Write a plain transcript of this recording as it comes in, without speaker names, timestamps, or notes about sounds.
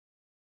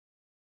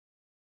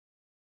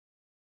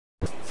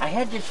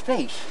had this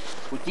face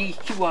with these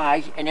two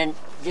eyes, and then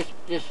this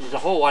is a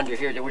hole under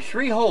here. There was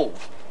 3 holes.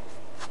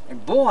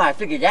 And boy, I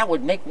figured that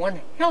would make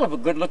one hell of a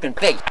good-looking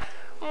face.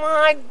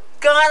 My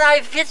God,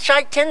 I've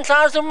hitchhiked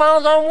 10,000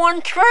 miles on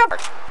one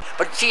trip.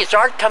 But see, it's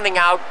art coming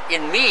out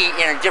in me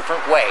in a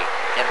different way.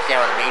 You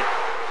understand what I mean?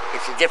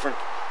 It's a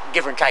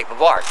different type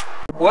of art.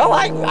 Well,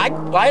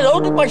 I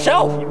load it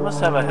myself. You must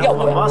have a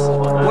hell of a muscle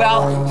in that.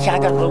 Well, see, I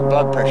got low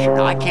blood pressure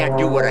now. I can't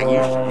do what I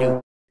used to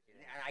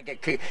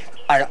do.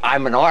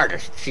 I'm an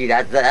artist. See,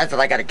 that's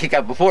what I got to kick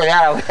up. Before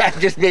that, I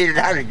just made it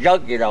out of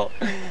junk, you know.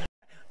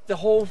 The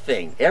whole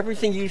thing,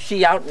 everything you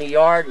see out in the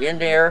yard, in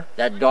there,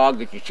 that dog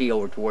that you see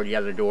over toward the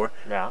other door,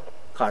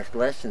 cost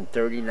less than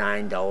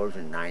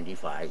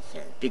 $39.95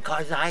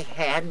 because I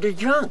had the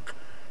junk.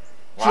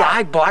 Wow. See,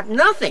 I bought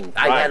nothing.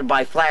 I had to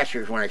buy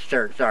flashers when I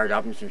started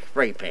up and some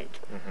spray paint.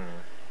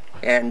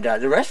 And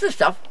the rest of the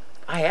stuff,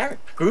 I had it.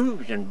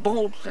 Screws and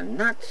bolts and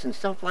nuts and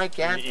stuff like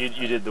that.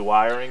 You did the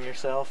wiring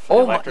yourself?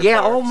 Oh,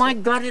 yeah. Oh, my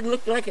God. It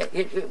looked like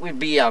it would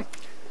be,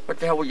 what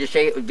the hell would you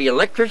say? It would be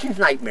electrician's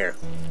nightmare.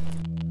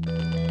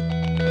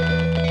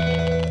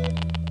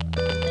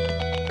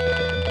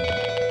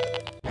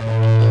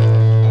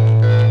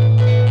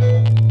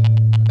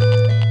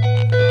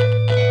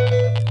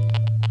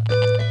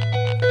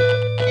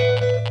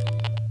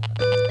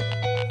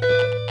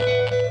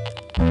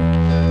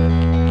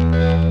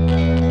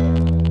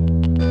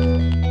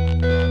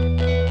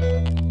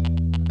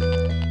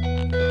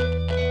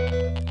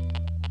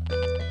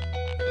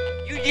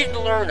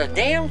 A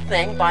damn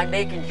thing by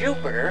making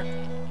Jupiter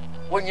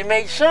when you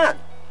made Sun,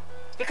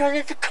 because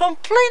it's a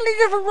completely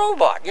different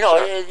robot. You know,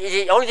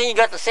 the only thing you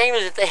got the same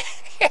is that they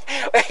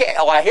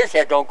well, his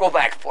head don't go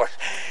back and forth,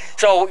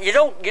 so you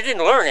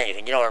didn't learn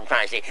anything. You know what I'm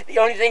trying to say? The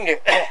only thing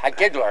that I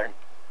did learn,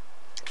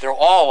 they're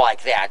all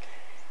like that.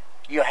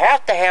 You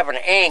have to have an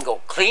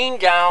angle clean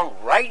down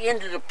right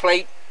into the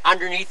plate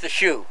underneath the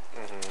shoe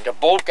to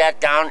bolt that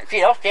down. See,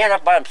 he'll stand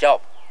up by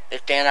himself. They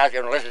stand out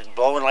there unless it's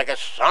blowing like a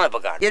son of a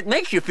gun. It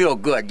makes you feel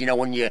good, you know,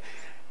 when you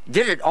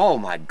did it, oh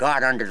my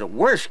God, under the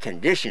worst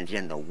conditions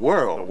in the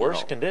world. The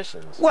worst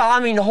conditions? Well,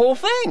 I mean, the whole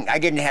thing. I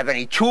didn't have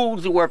any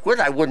tools to work with.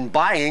 I wouldn't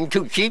buy anything,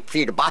 too cheap for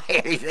you to buy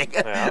anything.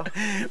 Yeah.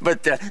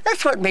 But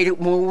that's what made it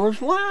more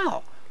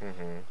worthwhile.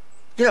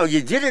 You know,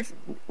 you did it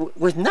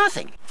with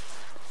nothing.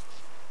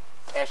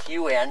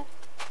 S-U-N,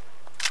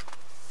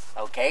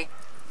 okay?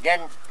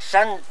 Then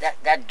Sun,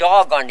 that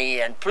dog on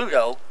the end,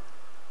 Pluto,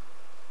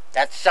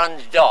 that's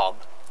Sun's dog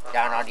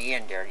down on the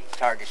end there. It's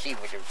hard to see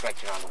with the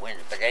reflection on the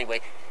window. But anyway,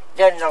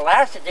 then the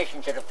last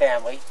addition to the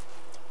family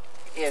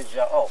is,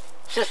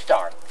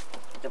 Sistar,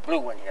 the blue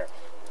one here.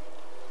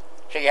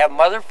 So you have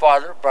mother,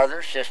 father,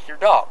 brother, sister,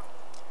 dog.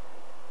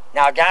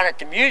 Now down at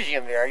the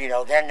museum there, you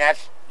know, then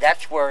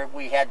that's where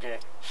we had the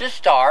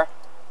Sistar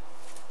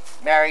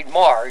married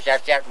Mars.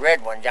 That's that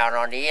red one down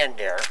on the end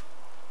there.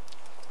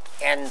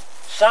 And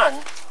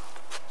Sun,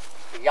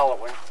 the yellow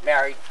one,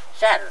 married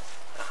Saturn.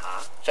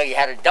 So you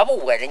had a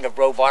double wedding of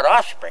robot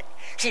offspring.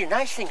 See, the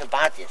nice thing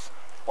about this,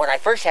 when I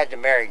first had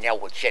them married in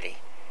Elwood City,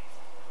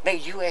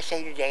 made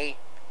USA Today,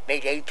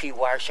 made AP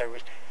Wire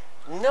Service,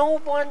 no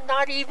one,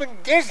 not even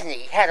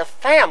Disney, had a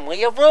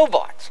family of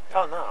robots.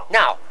 Oh,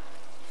 no.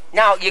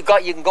 Now you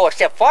can go a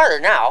step farther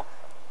now.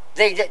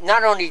 They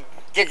not only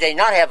did they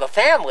not have a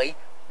family,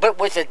 but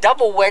with a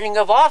double wedding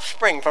of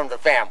offspring from the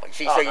family.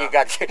 See, so you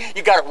got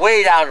it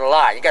way down the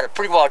line. You got it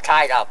pretty well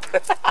tied up.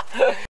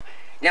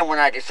 Then when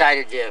I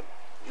decided to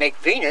make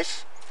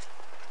Venus,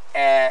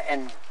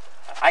 and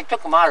I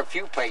took them out a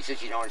few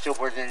places, you know, and so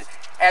forth. And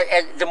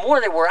the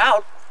more they were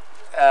out,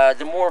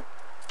 the more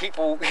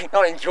people, you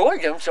know,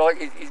 enjoyed them. So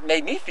it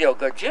made me feel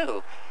good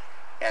too,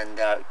 and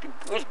it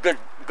was good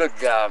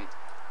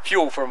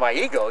fuel for my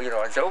ego, you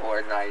know, and so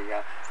forth.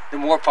 And the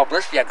more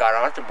publicity I got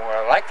on it, the more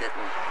I liked it.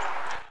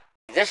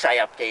 And this I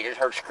updated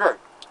her skirt.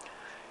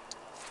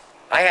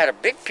 I had a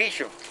big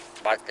piece of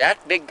about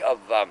that big of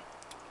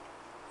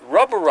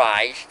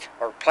rubberized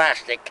or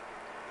plastic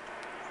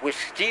with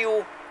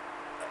steel,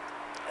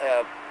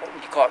 what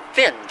would you call it,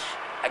 fins,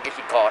 I guess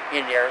you call it,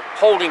 in there,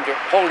 holding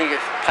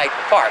this pipe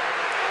apart.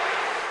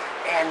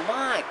 And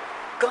my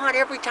God,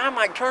 every time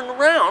I turned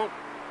around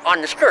on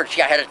the skirt,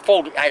 see, I had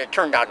it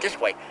turned out this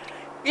way,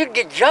 you'd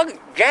get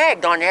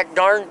jagged on that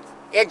darn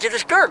edge of the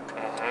skirt.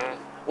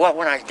 Well,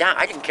 when I was down,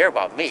 I didn't care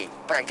about me,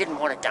 but I didn't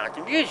want it down at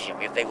the museum.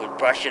 If they would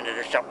brush in it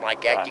or something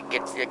like that, you'd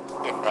get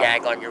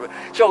jag on your...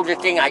 So the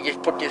thing, I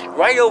just put this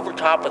right over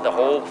top of the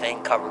whole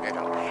thing, covered it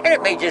up. And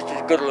it made just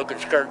as good a looking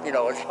skirt, you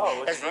know, as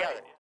the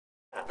other.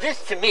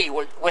 This, to me,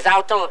 was,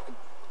 without the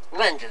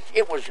lenses,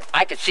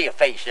 I could see a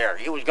face there.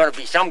 It was going to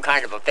be some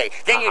kind of a face.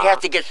 Then you'd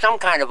have to get some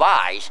kind of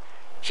eyes,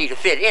 see, to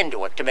fit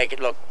into it, to make it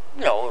look,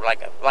 you know,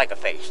 like a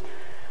face.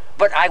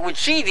 But I would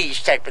see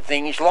these type of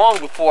things long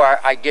before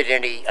I did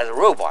any of the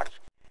robots.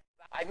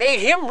 I made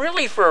him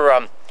really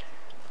for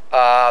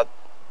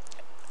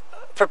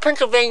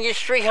Pennsylvania's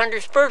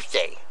 300th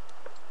birthday.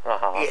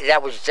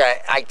 That was,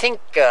 I think,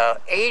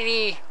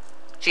 80.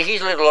 See,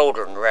 he's a little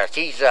older than the rest.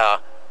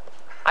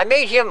 I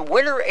made him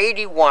winter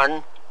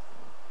 81.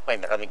 Wait a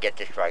minute, let me get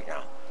this right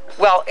now.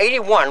 Well,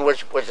 81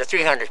 was the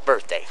 300th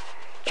birthday.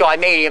 So I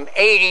made him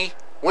 80,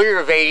 winter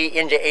of 80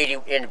 into 80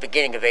 in the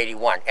beginning of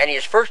 81. And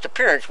his first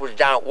appearance was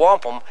down at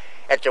Wampum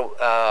at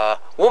the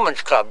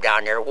women's club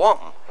down there at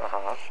Wampum.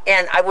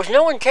 And I was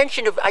no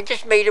intention of, I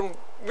just made him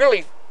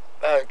really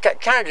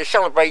kind of to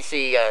celebrate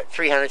the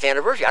 300th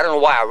anniversary. I don't know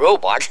why a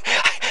robot.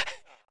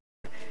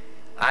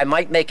 I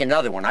might make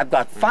another one. I've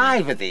got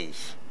 5 of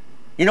these.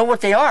 You know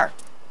what they are?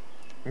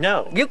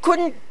 No. You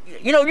couldn't,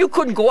 you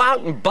couldn't go out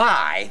and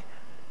buy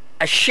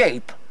a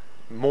shape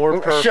More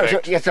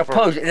perfect. It's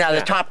opposed. Now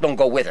the top don't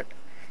go with it.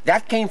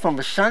 That came from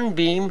a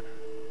Sunbeam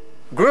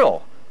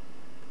grill.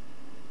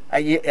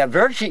 You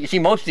see,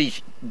 most of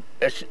these,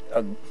 what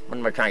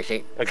am I trying to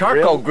say?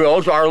 Charcoal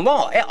grills are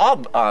long,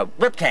 all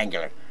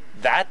rectangular.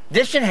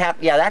 This didn't have.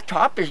 Yeah, that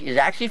top is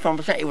actually from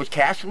it was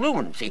cast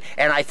aluminum. See,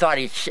 and I thought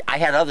I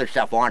had other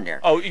stuff on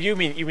there. Oh, you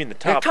mean the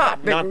top? The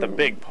top, not the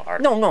big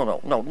part. No.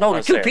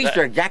 The two pieces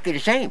are exactly the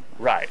same.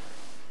 Right.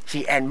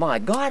 See, and my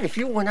God, if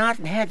you went out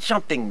and had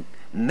something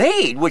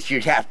made, which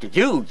you'd have to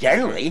do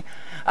generally.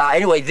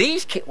 Anyway,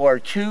 these were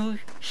 2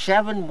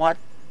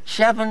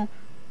 7-100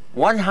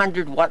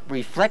 watt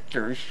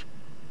reflectors,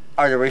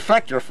 or the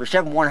reflector for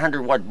 7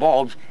 100 watt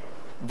bulbs.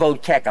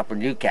 Votech up in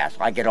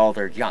Newcastle. I get all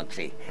their junk,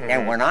 see.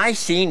 And when I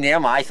seen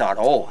them, I thought,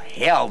 oh,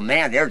 hell,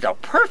 man, there's a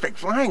perfect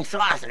flying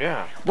saucer.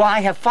 Yeah. Well,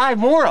 I have 5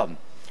 more of them.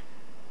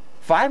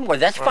 5 more.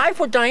 That's 5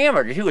 foot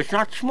diameter, too. It's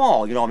not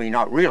small, I mean,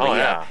 not really. Oh,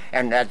 yeah.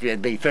 And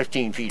that'd be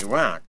 15 feet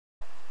around.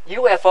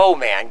 UFO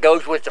man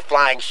goes with the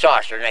flying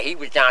saucer. Now, he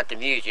was down at the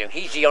museum.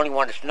 He's the only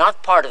one that's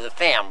not part of the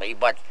family,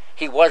 but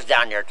he was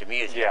down there at the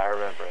museum. Yeah, I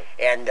remember it.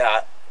 And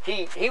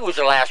he was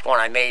the last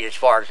one I made as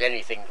far as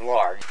anything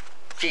large.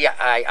 See,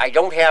 I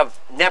don't have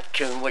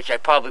Neptune, which I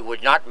probably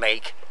would not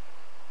make,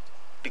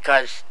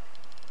 because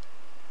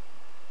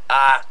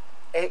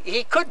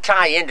he could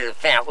tie into the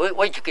family.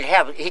 What you could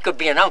have, he could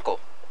be an uncle.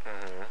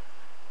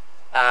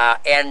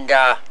 And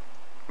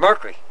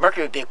Mercury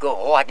would be good.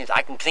 Oh, I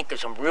can think of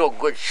some real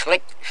good,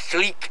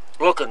 sleek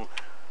looking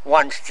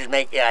ones to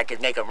make. Yeah, I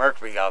could make a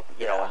Mercury up,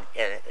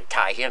 and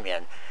tie him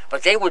in.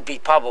 But they would be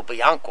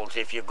probably uncles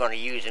if you're going to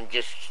use them,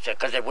 just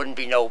because there wouldn't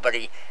be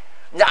nobody.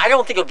 No, I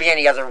don't think there'll be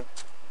any other.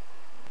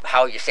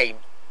 How you say,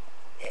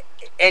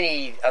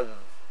 any of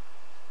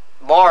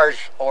Mars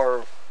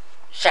or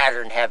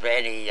Saturn have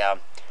any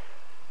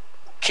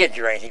kids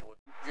or anything.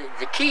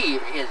 The key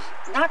is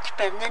not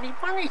spending any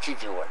money to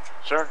do it.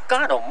 Sure.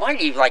 God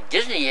Almighty, like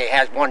Disney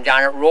has one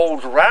down that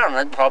rolls around,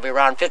 and probably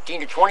around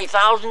 $15,000 to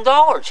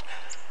 $20,000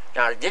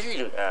 down at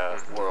Disney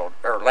World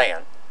or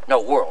Land.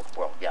 No, World,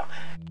 yeah.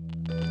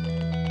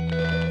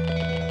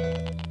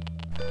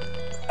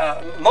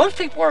 Most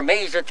people are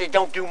amazed that they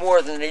don't do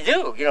more than they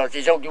do.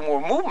 They don't do more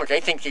movement. They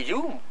think they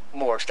do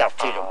more stuff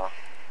to them.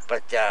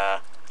 But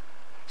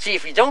see,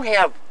 if you don't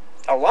have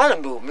a lot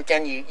of movement,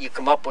 then you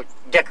come up with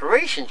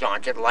decorations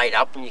on to light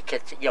up, and you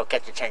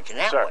catch attention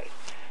that way.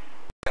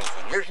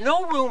 There's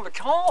no room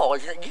at all.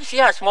 You see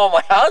how small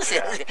my house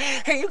is?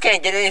 You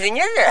can't get anything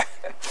in there.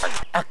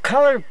 A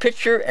color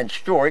picture and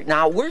story.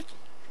 Now we're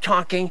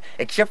talking,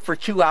 except for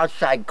 2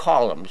 outside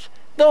columns,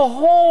 the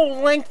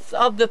whole length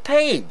of the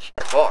page.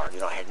 Before,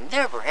 I had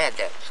never had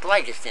the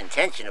slightest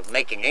intention of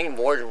making any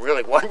more than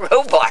really one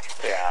robot.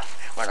 Yeah.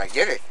 When I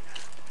did it.